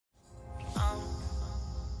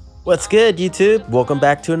What's good, YouTube? Welcome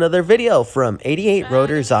back to another video from 88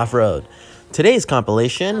 Rotors Off-Road. Today's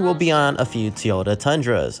compilation will be on a few Toyota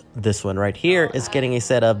Tundras. This one right here is getting a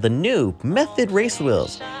set of the new Method race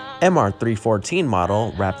wheels, MR314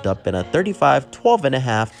 model, wrapped up in a 35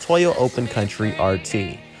 12.5 Toyo Open Country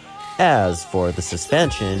RT. As for the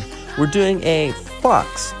suspension, we're doing a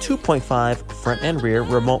Fox 2.5 front and rear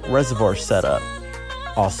remote reservoir setup.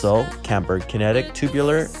 Also, cambered kinetic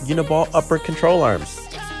tubular uniball upper control arms.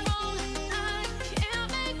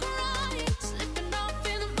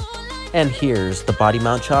 And here's the body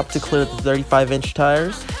mount chop to clear the 35-inch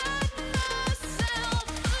tires.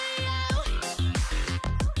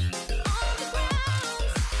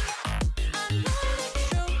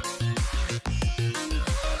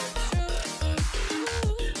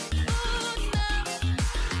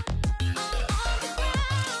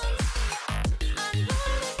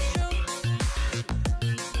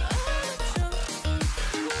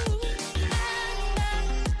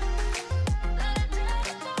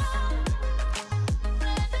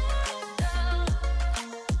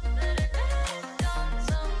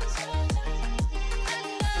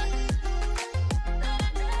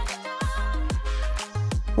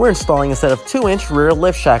 We're installing a set of 2-inch rear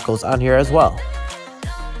lift shackles on here as well.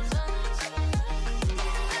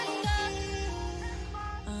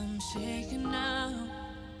 I'm shaking now,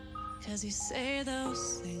 'cause you say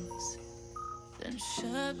those things, then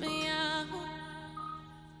shut me out.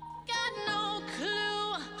 Got no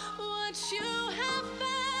clue what you have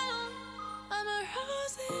found. I'm a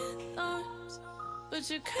rose in thorns, but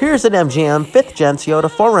you Here's an MGM 5th Gen Toyota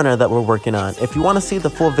 4Runner that we're working on. If you want to see the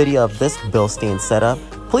full video of this Bilstein setup,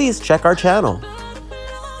 please check our channel.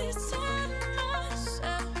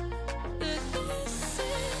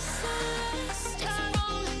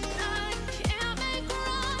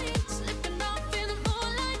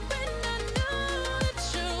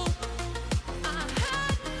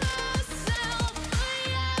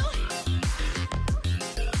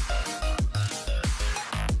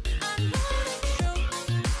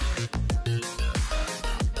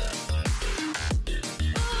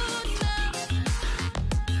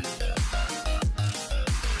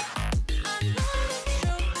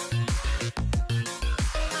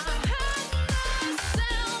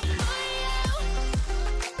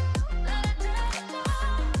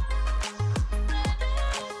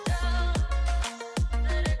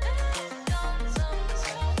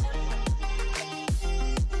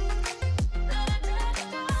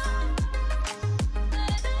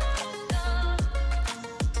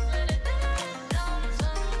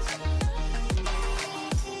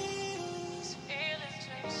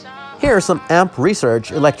 Here are some Amp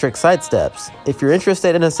Research electric side steps. If you're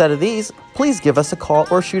interested in a set of these, please give us a call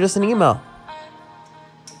or shoot us an email.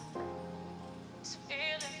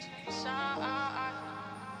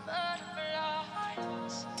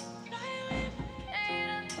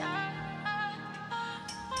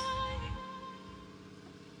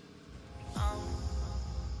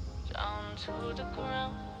 down to the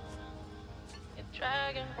ground. You're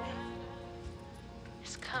dragging me.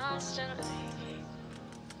 It's constantly.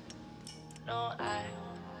 No, I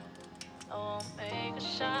won't make a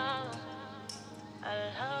sound. I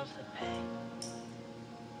love the pain.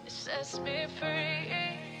 It sets me free.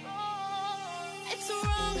 It's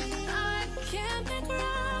wrong, I can't make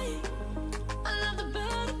right. I love the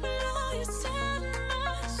bird below you, tell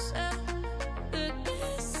myself that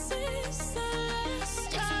this is the last.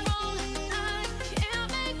 It's wrong, I can't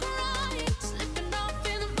make right. Slipping off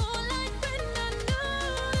in the moonlight when I knew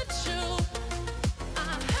it's true. I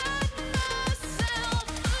had myself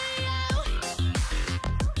for you.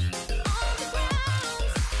 On the ground,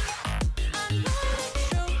 I know it's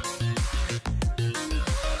true. I know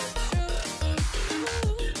it's true.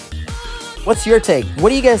 What's your take? What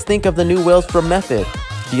do you guys think of the new wheels from Method?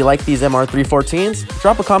 Do you like these MR314s?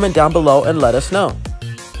 Drop a comment down below and let us know.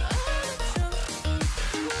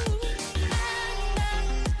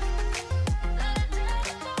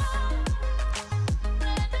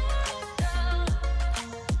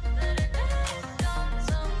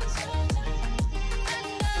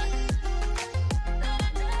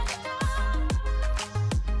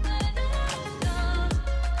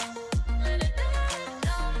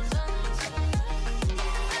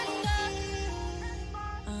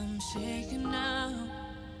 I'm shaking now,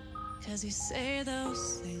 'cause you say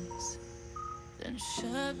those things, then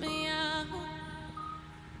shut me out.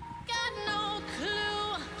 Got no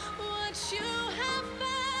clue what you have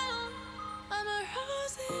found. I'm a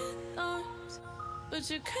rose in thorns, but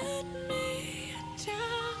you cut me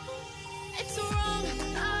down. It's wrong,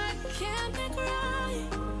 I can't make right.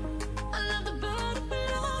 I love the bird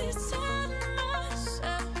below you, tell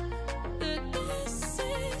myself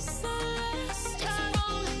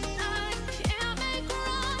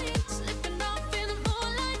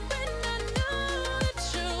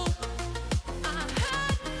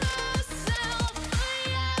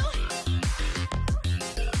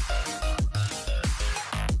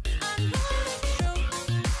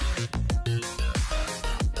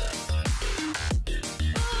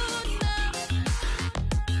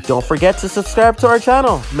Don't forget to subscribe to our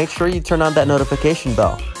channel. Make sure you turn on that notification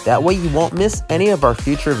bell. That way you won't miss any of our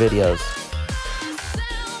future videos.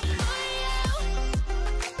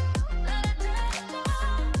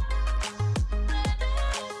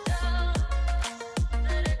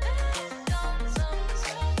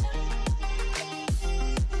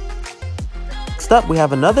 Next up, we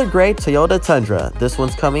have another gray Toyota Tundra. This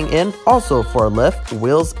one's coming in also for a lift,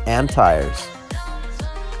 wheels, and tires.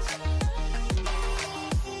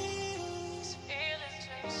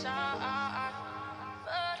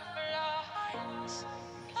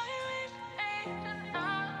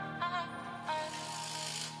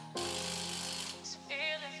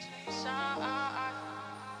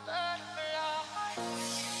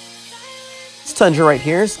 This Tundra right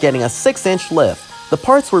here is getting a 6-inch lift. The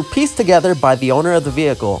parts were pieced together by the owner of the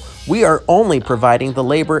vehicle. We are only providing the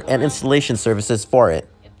labor and installation services for it.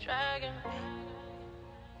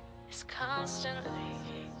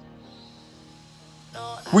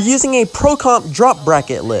 We're using a ProComp drop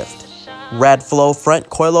bracket lift, rad flow front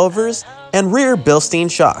coilovers, and rear Bilstein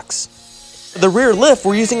shocks. For the rear lift,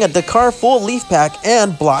 we're using a Dakar full leaf pack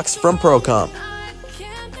and blocks from ProComp.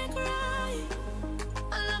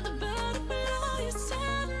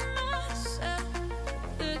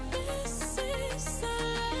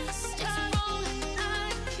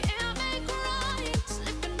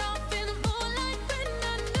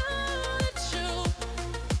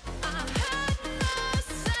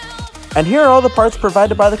 And here are all the parts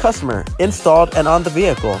provided by the customer, installed and on the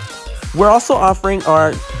vehicle. We're also offering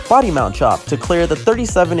our body mount chop to clear the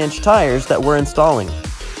 37-inch tires that we're installing.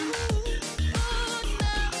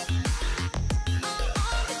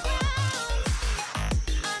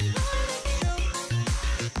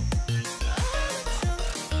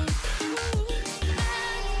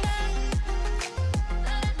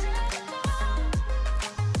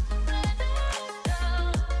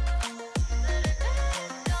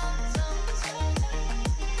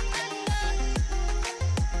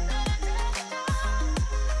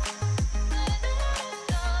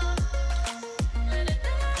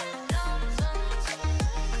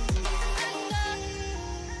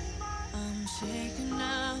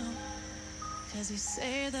 Cause you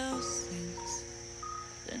say those things,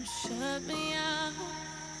 then shut me out.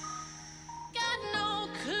 Got no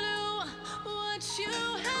clue what you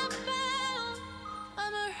have found.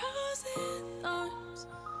 I'm a rose in thorns,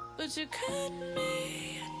 but you cut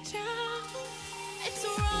me down. It's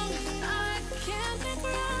wrong, I can't be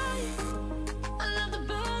right. I love the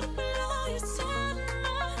bird below you, set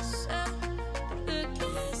myself. The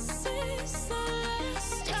kiss is the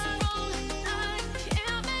last. It's wrong, I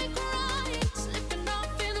can't make right. Slipping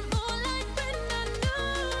off in the moonlight when I knew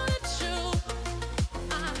the truth.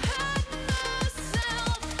 I had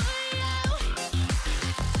myself for you.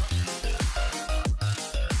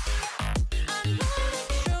 I know the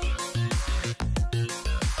truth.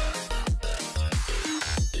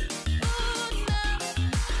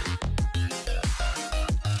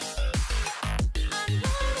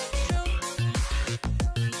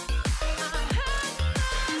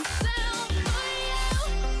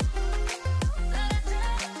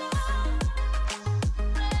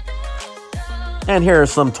 And here are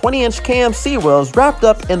some 20-inch KMC wheels wrapped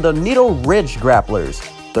up in the Needle Ridge grapplers,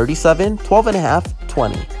 37, 12.5,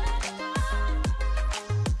 20.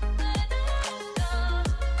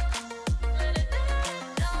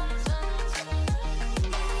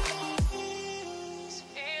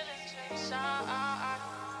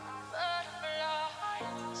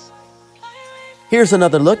 Here's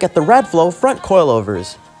another look at the Radflow front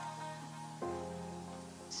coilovers.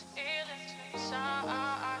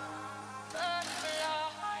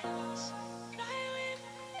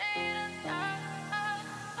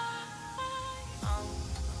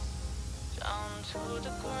 To the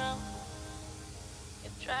ground,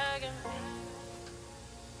 you're dragging me.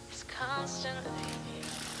 It's constantly.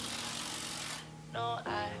 No,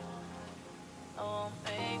 I won't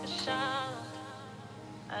make a shout.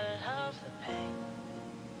 I love the pain.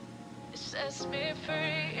 It sets me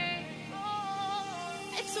free.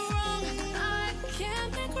 It's wrong, I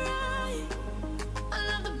can't make right. I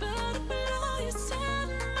love the bird below you, set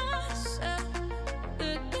myself.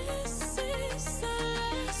 The kiss is the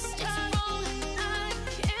last. It's wrong, I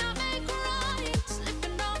can't make right.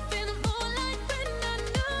 Slipping off in the moonlight when I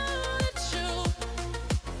knew the truth.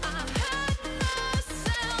 I had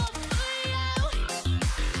myself for you.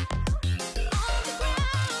 On the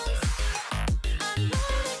ground, I know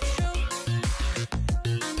the truth.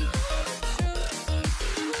 I know the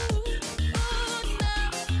truth.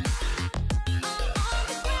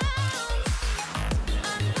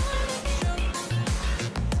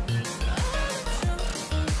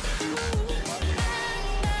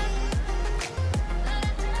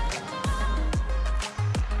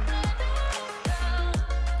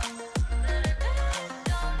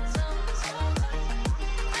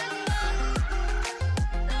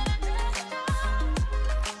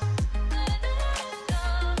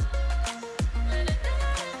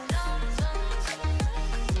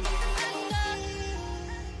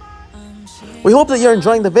 We hope that you're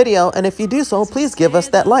enjoying the video, and if you do so, please give us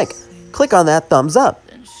that like. Click on that thumbs up.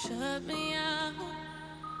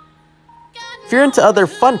 If you're into other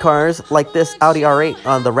fun cars like this Audi R8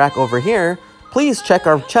 on the rack over here, please check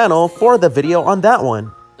our channel for the video on that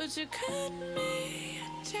one.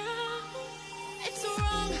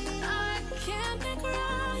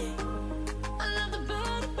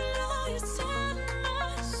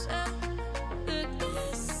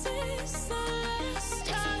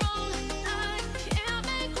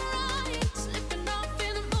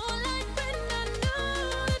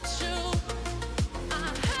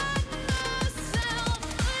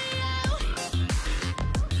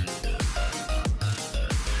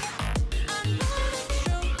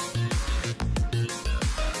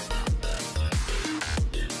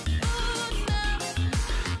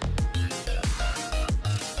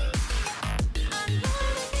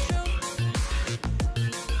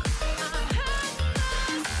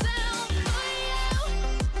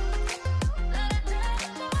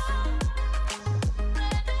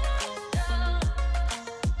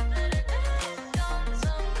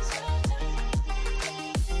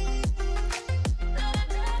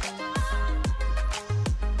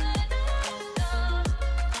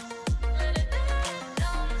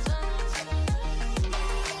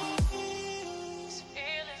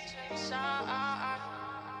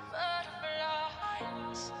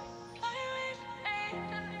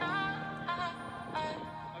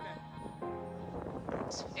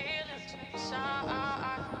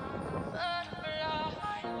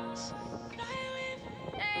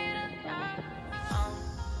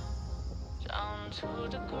 To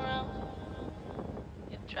the ground,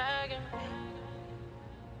 you're dragging me.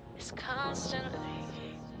 It's constantly.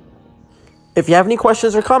 If you have any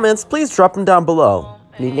questions or comments, please drop them down below.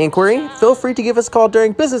 Need an inquiry? Feel free to give us a call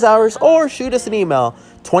during business hours or shoot us an email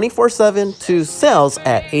 24/7 to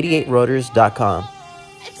sales@88rotors.com.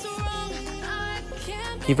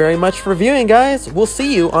 Thank you very much for viewing, guys. We'll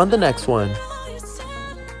see you on the next one.